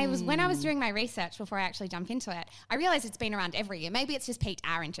 And when I was doing my research before I actually jump into it, I realised it's been around every year. Maybe it's just piqued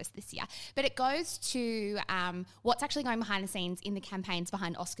our interest this year. But it goes to what's actually going behind the scenes in the campaigns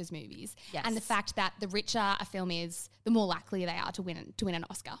behind Oscars movies, and the fact that the richer a film is, the more likely they are to win an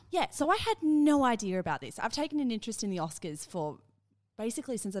Oscar. Yeah, so I had no idea about this. I've taken an interest in the Oscars for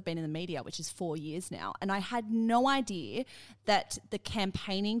basically since I've been in the media, which is 4 years now. And I had no idea that the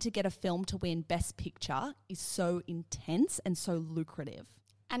campaigning to get a film to win Best Picture is so intense and so lucrative.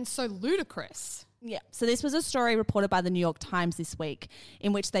 And so ludicrous. Yeah. So this was a story reported by the New York Times this week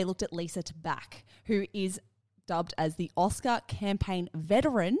in which they looked at Lisa Tabac, who is dubbed as the Oscar campaign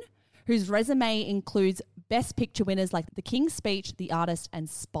veteran, whose resume includes Best Picture winners like The King's Speech, The Artist, and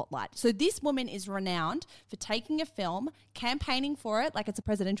Spotlight. So this woman is renowned for taking a film, campaigning for it like it's a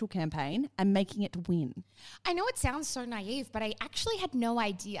presidential campaign, and making it win. I know it sounds so naive, but I actually had no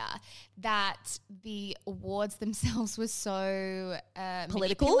idea that the awards themselves were so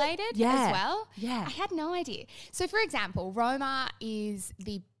Political? manipulated as well. Yeah. I had no idea. So, for example, Roma is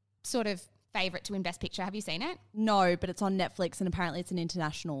the sort of favourite to win Best Picture. Have you seen it? No, but it's on Netflix and apparently it's an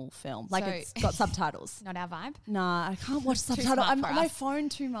international film. Like So- it's got subtitles. Not our vibe. Nah, I can't watch Too subtitles. smart I'm for on my us. phone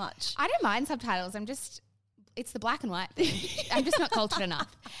too much. I don't mind subtitles. It's the black and white thing. I'm just not cultured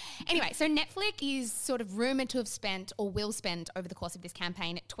enough. Anyway, so Netflix is sort of rumoured to have spent or will spend over the course of this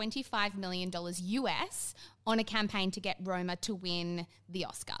campaign $25 million US on a campaign to get Roma to win the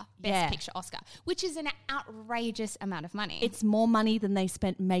Oscar, Best Picture Oscar, which is an outrageous amount of money. It's more money than they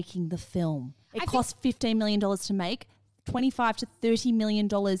spent making the film. It I cost $15 million to make, $25 to $30 million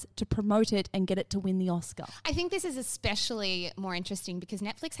to promote it and get it to win the Oscar. I think this is especially more interesting because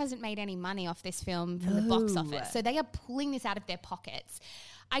Netflix hasn't made any money off this film from the box office. So they are pulling this out of their pockets.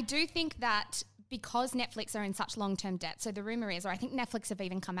 I do think that because Netflix are in such long-term debt, so the rumor is, or I think Netflix have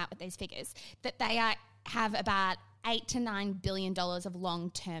even come out with these figures, that they have about $8 to $9 billion of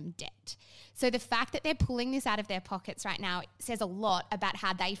long-term debt. So the fact that they're pulling this out of their pockets right now says a lot about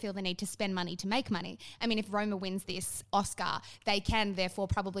how they feel the need to spend money to make money. I mean, if Roma wins this Oscar, they can therefore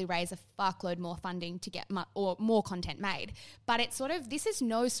probably raise a fuckload more funding to get or more content made. But it's sort of, this is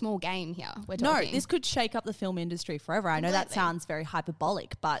no small game here. We're talking. No, this could shake up the film industry forever. I know that Completely. sounds very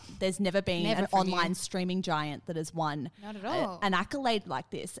hyperbolic, but there's never been Never an from online you. streaming giant that has won Not at all. an accolade like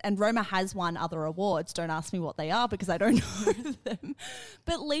this. And Roma has won other awards. Don't ask me what they are because I don't know them.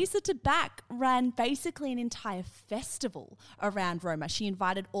 But Lisa Tabac ran basically an entire festival around Roma. She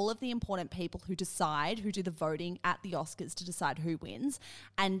invited all of the important people who do the voting at the Oscars to decide who wins.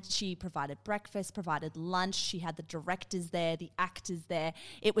 And she provided breakfast, provided lunch. She had the directors there, the actors there.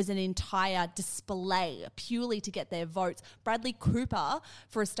 It was an entire display purely to get their votes. Bradley Cooper,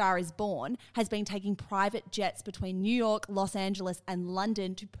 for A Star Is Born, has been taking private jets between New York, Los Angeles, and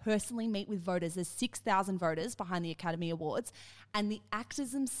London to personally meet with voters. There's 6,000 voters behind the Academy Awards, and the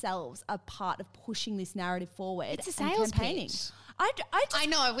actors themselves are part of pushing this narrative forward. It's a and sales campaigning. pitch. I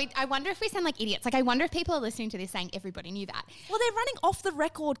know. I wonder if we sound like idiots. Like, I wonder if people are listening to this saying everybody knew that. Well, they're running off the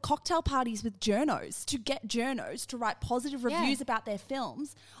record cocktail parties with journos to get journos to write positive reviews about their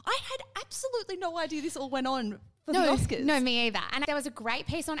films. I had absolutely no idea this all went on for the Oscars. No, me either. And there was a great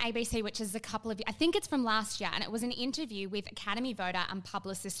piece on ABC, which is I think it's from last year, and it was an interview with Academy voter and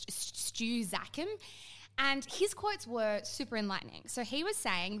publicist Stu Zackham. And his quotes were super enlightening. So he was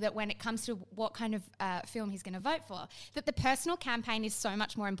saying that when it comes to what kind of film he's going to vote for, that the personal campaign is so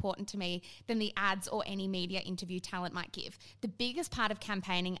much more important to me than the ads or any media interview talent might give. The biggest part of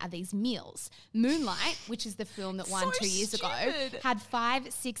campaigning are these meals. Moonlight, which is the film that won 2 years ago, had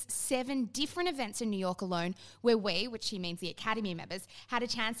 5, 6, 7 different events in New York alone where we, which he means the Academy members, had a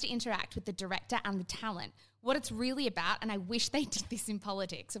chance to interact with the director and the talent. What it's really about, and I wish they did this in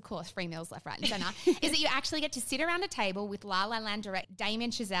politics, of course, free meals left, right and centre, is that you actually get to sit around a table with La La Land director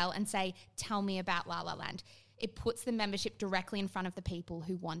Damien Chazelle and say, tell me about La La Land. It puts the membership directly in front of the people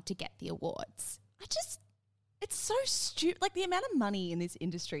who want to get the awards. It's so stupid. Like, the amount of money in this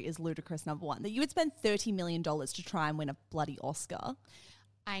industry is ludicrous, number one. That you would spend $30 million to try and win a bloody Oscar.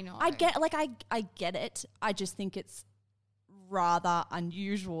 I know. I get it. I just think it's rather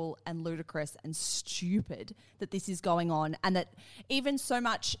unusual and ludicrous and stupid that this is going on, and that even so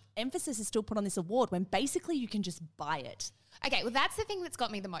much emphasis is still put on this award when basically you can just buy it. Okay, well, that's the thing that's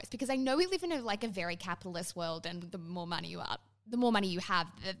got me the most, because I know we live in a very capitalist world, and the more money you have,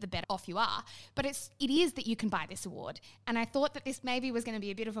 the better off you are. But it is that you can buy this award. And I thought that this maybe was going to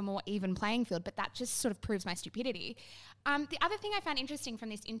be a bit of a more even playing field, but that just sort of proves my stupidity. The other thing I found interesting from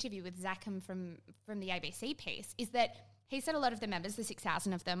this interview with Zackham from the ABC piece is that he said a lot of the members, the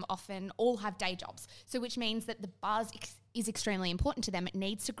 6,000 of them, often all have day jobs. So which means that the buzz is extremely important to them. It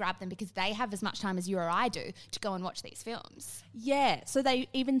needs to grab them because they have as much time as you or I do to go and watch these films. Yeah, so they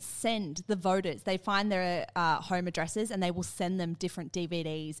even send the voters, they find their home addresses and they will send them different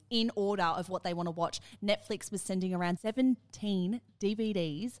DVDs in order of what they want to watch. Netflix was sending around 17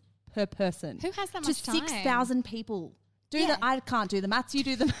 DVDs per person. Who has that to much time? 6,000 people. I can't do the maths, you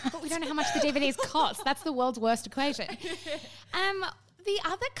do the maths. But we don't know how much the DVDs cost. That's the world's worst equation. The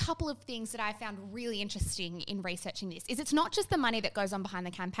other couple of things that I found really interesting in researching this is it's not just the money that goes on behind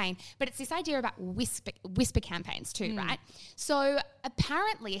the campaign, but it's this idea about whisper campaigns too, right? So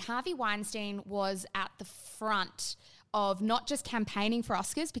apparently Harvey Weinstein was at the front of not just campaigning for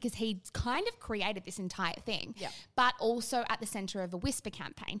Oscars, because he kind of created this entire thing, but also at the center of a whisper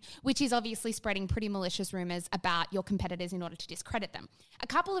campaign, which is obviously spreading pretty malicious rumors about your competitors in order to discredit them. A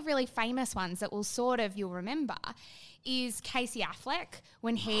couple of really famous ones that you'll remember is Casey Affleck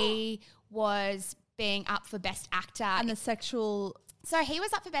when he was being up for Best Actor. And the sexual... So he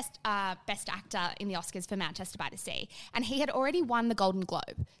was up for Best Actor in the Oscars for Manchester by the Sea, and he had already won the Golden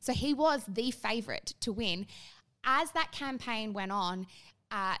Globe. So he was the favourite to win. As that campaign went on,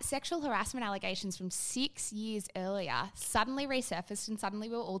 sexual harassment allegations from 6 years earlier suddenly resurfaced, and suddenly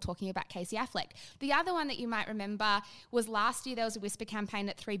we were all talking about Casey Affleck. The other one that you might remember was last year there was a whisper campaign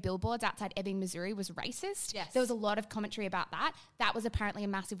that 3 billboards outside Ebbing, Missouri was racist. Yes. There was a lot of commentary about that. That was apparently a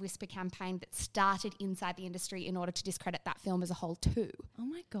massive whisper campaign that started inside the industry in order to discredit that film as a whole too. Oh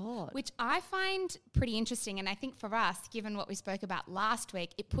my God. Which I find pretty interesting, and I think for us, given what we spoke about last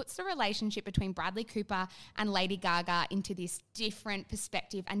week, it puts the relationship between Bradley Cooper and Lady Gaga into this different perspective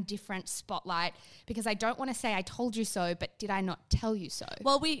and different spotlight, because I don't want to say I told you so, but did I not tell you so?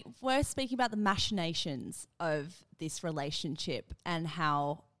 Well, we were speaking about the machinations of this relationship and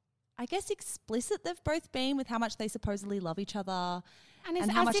how, I guess, explicit they've both been with how much they supposedly love each other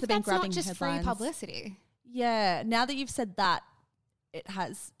and how much they've been grabbing that's not just headlines. free publicity. Yeah, now that you've said that,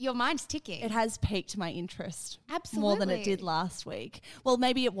 your mind's ticking. It has piqued my interest Absolutely more than it did last week. Well,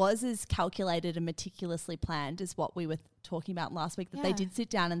 maybe it was as calculated and meticulously planned as what we were talking about last week, that they did sit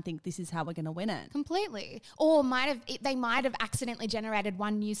down and think this is how we're going to win it. Completely. Or they might have accidentally generated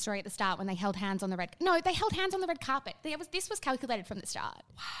one news story at the start when they held hands on the red... No, they held hands on the red carpet. This was calculated from the start.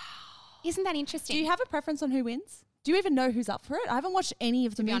 Wow. Isn't that interesting? Do you have a preference on who wins? Do you even know who's up for it? I haven't watched any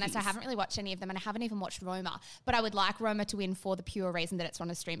of the movies. To be honest, I haven't really watched any of them, and I haven't even watched Roma. But I would like Roma to win for the pure reason that it's on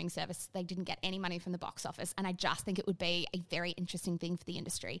a streaming service. They didn't get any money from the box office, and I just think it would be a very interesting thing for the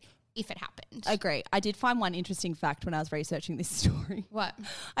industry if it happened. Agree. I did find one interesting fact when I was researching this story. What?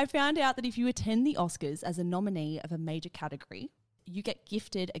 I found out that if you attend the Oscars as a nominee of a major category, you get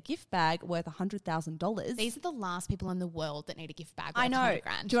gifted a gift bag worth $100,000. These are the last people in the world that need a gift bag worth I know.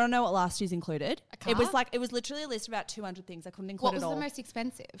 $100,000. Do you want to know what last year's included? A car? It was literally a list of about 200 things. I couldn't include it all. What was the most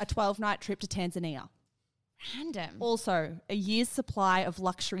expensive? A 12-night trip to Tanzania. Random. Also, a year's supply of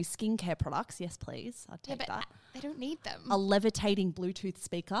luxury skincare products. Yes, please. I'd take that. They don't need them. A levitating Bluetooth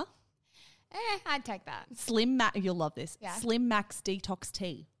speaker. I'd take that. You'll love this. Yeah. Slim Max Detox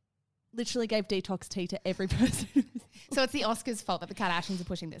Tea. Literally gave detox tea to every person. So it's the Oscars' fault that the Kardashians are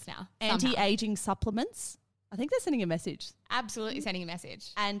pushing this now. Anti-aging supplements. I think they're sending a message. Absolutely sending a message.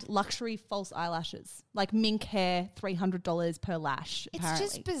 And luxury false eyelashes. Like mink hair, $300 per lash, apparently.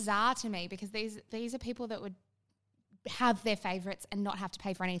 It's just bizarre to me because these are people that would have their favourites and not have to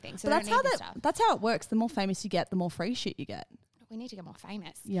pay for anything. So but that's how it works. The more famous you get, the more free shit you get. We need to get more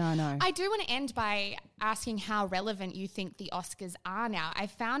famous. Yeah, I know. I do want to end by asking how relevant you think the Oscars are now. I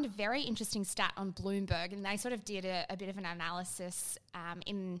found a very interesting stat on Bloomberg, and they sort of did a bit of an analysis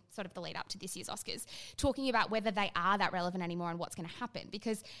in sort of the lead up to this year's Oscars, talking about whether they are that relevant anymore and what's going to happen.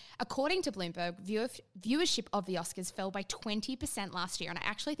 Because according to Bloomberg, viewership of the Oscars fell by 20% last year. And I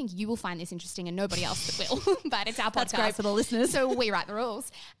actually think you will find this interesting and nobody else that will. But it's our podcast. That's great for the listeners. So we write the rules.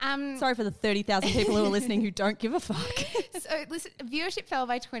 Sorry for the 30,000 people who are listening who don't give a fuck. So listen, viewership fell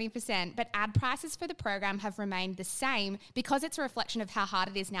by 20%, but ad prices for the program have remained the same because it's a reflection of how hard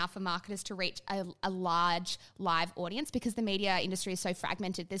it is now for marketers to reach a large live audience, because the media industry is so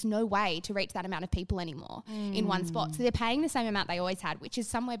fragmented. There's no way to reach that amount of people anymore in one spot. So they're paying the same amount they always had, which is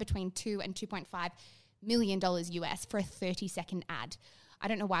somewhere between $2 and $2.5 million US for a 30-second ad. I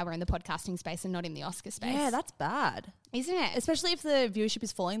don't know why we're in the podcasting space and not in the Oscar space. Yeah, that's bad. Isn't it? Especially if the viewership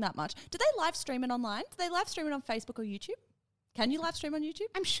is falling that much. Do they live stream it online? Do they live stream it on Facebook or YouTube? Can you live stream on YouTube?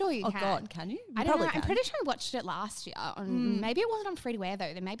 I'm sure you can. Oh, God, can you? I don't know. I'm pretty sure I watched it last year. Maybe it wasn't on free to air,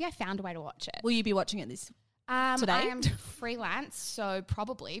 though. Then maybe I found a way to watch it. Will you be watching it today? I am freelance, so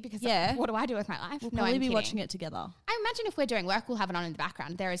probably, because what do I do with my life? We'll probably be watching it together. I imagine if we're doing work, we'll have it on in the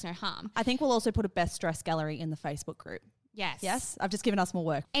background. There is no harm. I think we'll also put a best dress gallery in the Facebook group. Yes. Yes? I've just given us more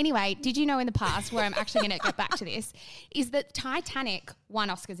work. Anyway, did you know in the past, where I'm actually going to get back to this, is that Titanic won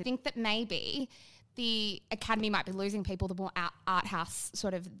Oscars? I think that maybe the Academy might be losing people the more art house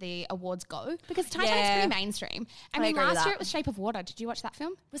sort of the awards go, because Titanic's pretty mainstream. I mean, last year it was Shape of Water. Did you watch that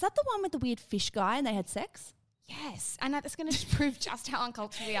film? Was that the one with the weird fish guy and they had sex? Yes, and that's going to prove just how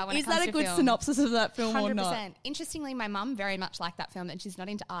uncultured we are when Is it comes that to a good film. synopsis of that film or 100%. not? Interestingly, my mum very much liked that film and she's not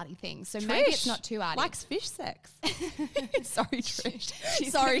into arty things. So maybe it's not too arty. Likes fish sex. Sorry, Trish.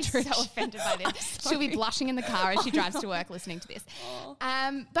 She's Sorry, gonna be Trish. so offended by this. She'll be blushing in the car as she drives to work listening to this.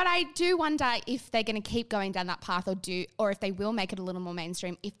 But I do wonder if they're going to keep going down that path or if they will make it a little more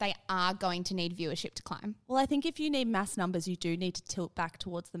mainstream, if they are going to need viewership to climb. Well, I think if you need mass numbers, you do need to tilt back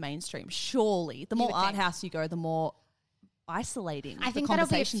towards the mainstream. Surely. The more would art think. house you go, the more isolating I the think that'll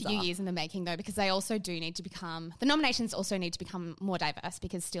be a conversations few are. years in the making though, because they also do need to become, the nominations also need to become more diverse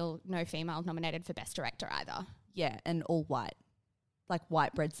because still no female nominated for Best Director either. Yeah, and all white. Like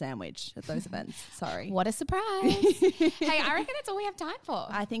white bread sandwich at those events. Sorry. What a surprise. Hey, I reckon that's all we have time for.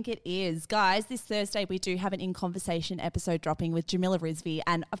 I think it is. Guys, this Thursday we do have an In Conversation episode dropping with Jamila Rizvi,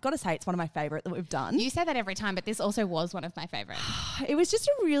 and I've got to say it's one of my favourite that we've done. You say that every time, but this also was one of my favourites. It was just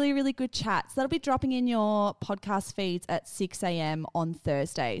a really, really good chat. So that'll be dropping in your podcast feeds at 6 a.m. on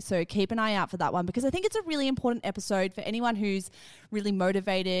Thursday. So keep an eye out for that one because I think it's a really important episode for anyone who's really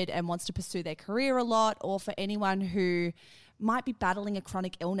motivated and wants to pursue their career a lot, or for anyone who might be battling a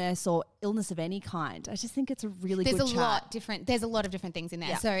chronic illness or illness of any kind. I just think it's a really good chat. There's a lot of different things in there.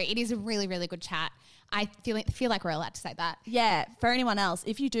 Yeah. So it is a really, really good chat. I feel like we're allowed to say that. Yeah, for anyone else,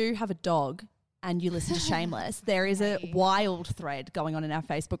 if you do have a dog and you listen to Shameless, there is a wild thread going on in our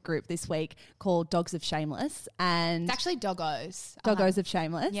Facebook group this week called Dogs of Shameless. And It's actually Doggos. Doggos of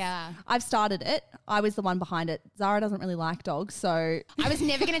Shameless. Yeah. I've started it. I was the one behind it. Zara doesn't really like dogs, so I was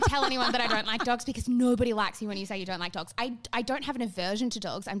never going to tell anyone that I don't like dogs because nobody likes you when you say you don't like dogs. I don't have an aversion to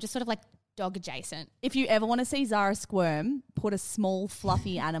dogs. I'm just sort of like dog adjacent. if you ever want to see Zara squirm, put a small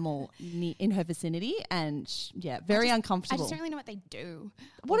fluffy animal in her vicinity and very I uncomfortable. just don't really know what they do.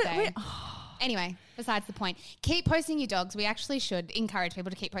 What all day. Anyway, besides the point. Keep posting your dogs. We actually should encourage people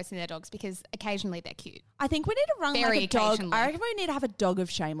to keep posting their dogs because occasionally they're cute. I think we need to run Very like a dog. occasionally. I reckon we need to have a dog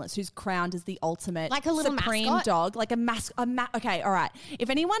of Shameless who's crowned as the ultimate, Like a little supreme mascot? dog, like okay, all right. If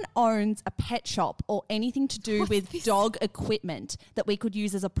anyone owns a pet shop or anything to do with dog equipment that we could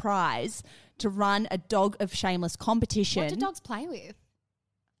use as a prize to run a dog of Shameless competition. What do dogs play with?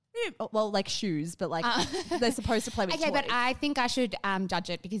 Well, like shoes, but like they're supposed to play with Okay, toys. but I think I should judge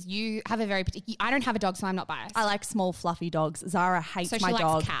it because you have a very particular... I don't have a dog, so I'm not biased. I like small fluffy dogs. Zara hates So she my likes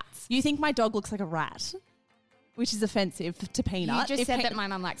dog. cats. You think my dog looks like a rat, which is offensive to Peanut. You just If said Pe- that my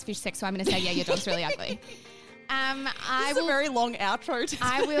mum likes fish sex, so I'm going to say, yeah, your dog's really ugly. I This is will, a very long outro. To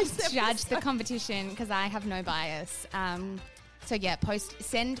I will this judge the episode. competition because I have no bias. So yeah, post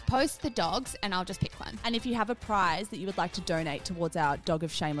the dogs and I'll just pick one. And if you have a prize that you would like to donate towards our Dog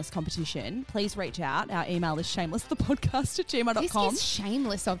of Shameless competition, please reach out. Our email is shamelesthepodcast@gmail.com. This is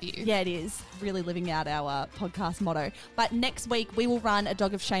shameless of you. Yeah, it is. Really living out our podcast motto. But next week, we will run a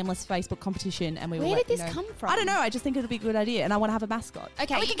Dog of Shameless Facebook competition and we will Where let did you this know. come from? I don't know. I just think it'll be a good idea. And I want to have a mascot.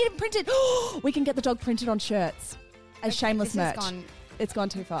 Okay. And we can get it printed. We can get the dog printed on shirts as Shameless this has merch. gone- It's gone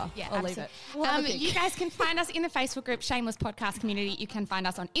too far. Yeah, I'll leave it. absolutely. We'll have a think. You guys can find us in the Facebook group Shameless Podcast Community. You can find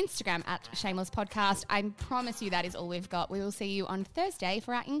us on Instagram at Shameless Podcast. I promise you that is all we've got. We will see you on Thursday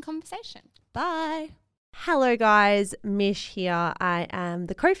for our In Conversation. Bye. Hello guys, Mish here. I am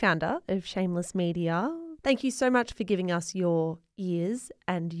the co-founder of Shameless Media. Thank you so much for giving us your ears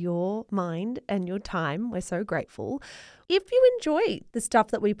and your mind and your time. We're so grateful. If you enjoy the stuff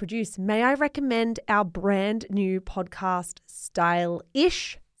that we produce, may I recommend our brand new podcast,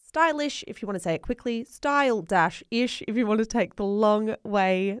 Style-ish. Stylish, if you want to say it quickly, Style-ish, if you want to take the long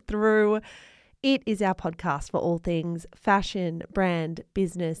way through. It is our podcast for all things fashion, brand,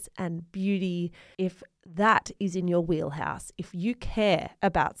 business, and beauty. If that is in your wheelhouse, if you care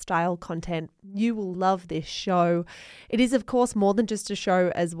about style content, you will love this show. It is, of course, more than just a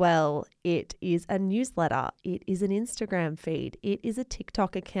show as well. It is a newsletter. It is an Instagram feed. It is a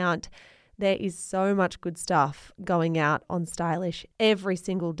TikTok account. There is so much good stuff going out on Stylish every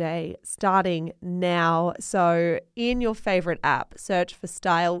single day, starting now. So in your favorite app, search for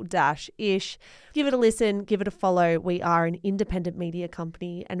Style-ish. Give it a listen, give it a follow. We are an independent media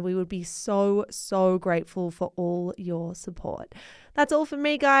company and we would be so, so grateful for all your support. That's all from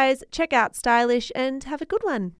me, guys. Check out Stylish and have a good one.